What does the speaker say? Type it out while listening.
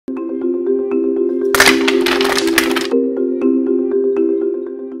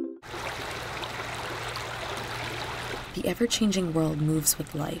ever-changing world moves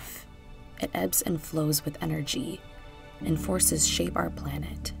with life. It ebbs and flows with energy, and forces shape our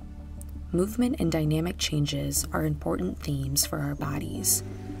planet. Movement and dynamic changes are important themes for our bodies,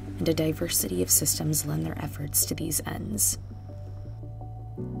 and a diversity of systems lend their efforts to these ends.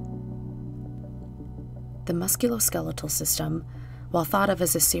 The musculoskeletal system, while thought of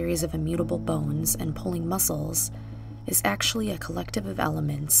as a series of immutable bones and pulling muscles, is actually a collective of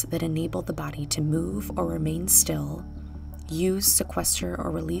elements that enable the body to move or remain still, use, sequester,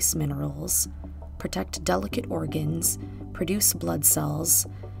 or release minerals, protect delicate organs, produce blood cells,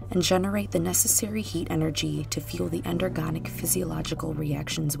 and generate the necessary heat energy to fuel the endergonic physiological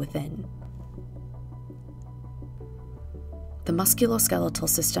reactions within. The musculoskeletal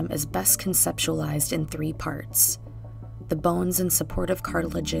system is best conceptualized in three parts: the bones and supportive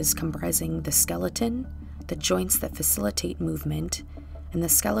cartilages comprising the skeleton, the joints that facilitate movement, and the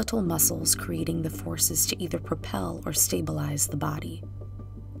skeletal muscles creating the forces to either propel or stabilize the body.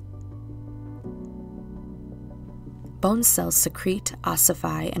 Bone cells secrete,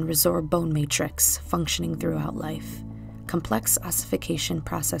 ossify, and resorb bone matrix, functioning throughout life. Complex ossification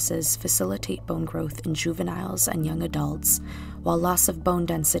processes facilitate bone growth in juveniles and young adults, while loss of bone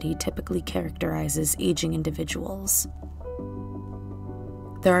density typically characterizes aging individuals.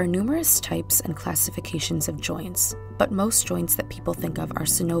 There are numerous types and classifications of joints, but most joints that people think of are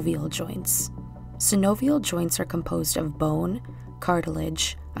synovial joints. Synovial joints are composed of bone,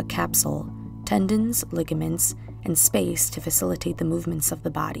 cartilage, a capsule, tendons, ligaments, and space to facilitate the movements of the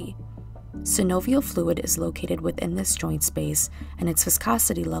body. Synovial fluid is located within this joint space, and its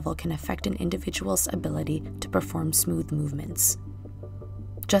viscosity level can affect an individual's ability to perform smooth movements.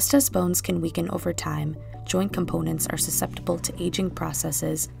 Just as bones can weaken over time, joint components are susceptible to aging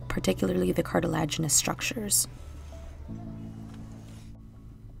processes, particularly the cartilaginous structures.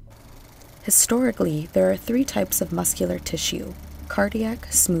 Historically, there are three types of muscular tissue: cardiac,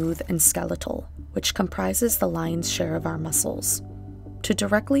 smooth, and skeletal, which comprises the lion's share of our muscles. To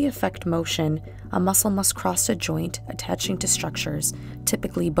directly affect motion, a muscle must cross a joint attaching to structures,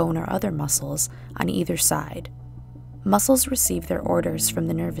 typically bone or other muscles, on either side. Muscles receive their orders from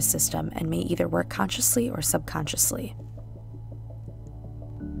the nervous system and may either work consciously or subconsciously.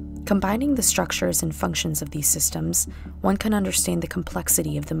 Combining the structures and functions of these systems, one can understand the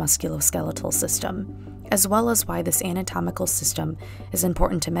complexity of the musculoskeletal system, as well as why this anatomical system is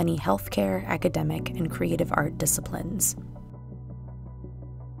important to many healthcare, academic, and creative art disciplines.